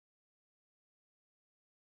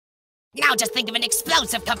Now just think of an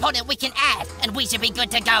explosive component we can add, and we should be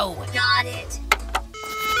good to go. Got it.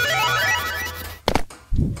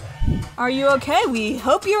 Are you okay? We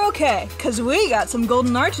hope you're okay, because we got some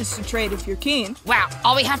golden arches to trade if you're keen. Wow,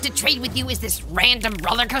 all we have to trade with you is this random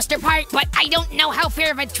roller coaster part, but I don't know how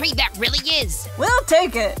fair of a trade that really is. We'll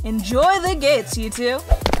take it. Enjoy the gates, you two.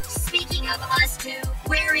 Speaking of us two,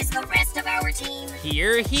 where is the rest of our team?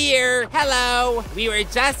 Here. Hello. We were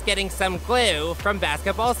just getting some glue from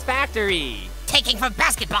Basketball's factory. Taking from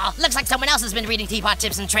basketball. Looks like someone else has been reading Teapot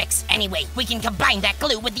Tips and Tricks. Anyway, we can combine that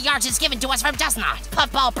glue with the arches given to us from Just Not.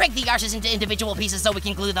 Puffball, break the arches into individual pieces so we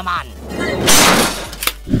can glue them on.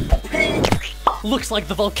 Looks like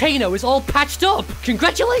the volcano is all patched up.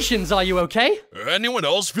 Congratulations, are you okay? Anyone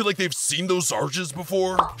else feel like they've seen those arches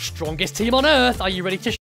before? Strongest team on Earth, are you ready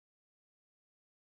to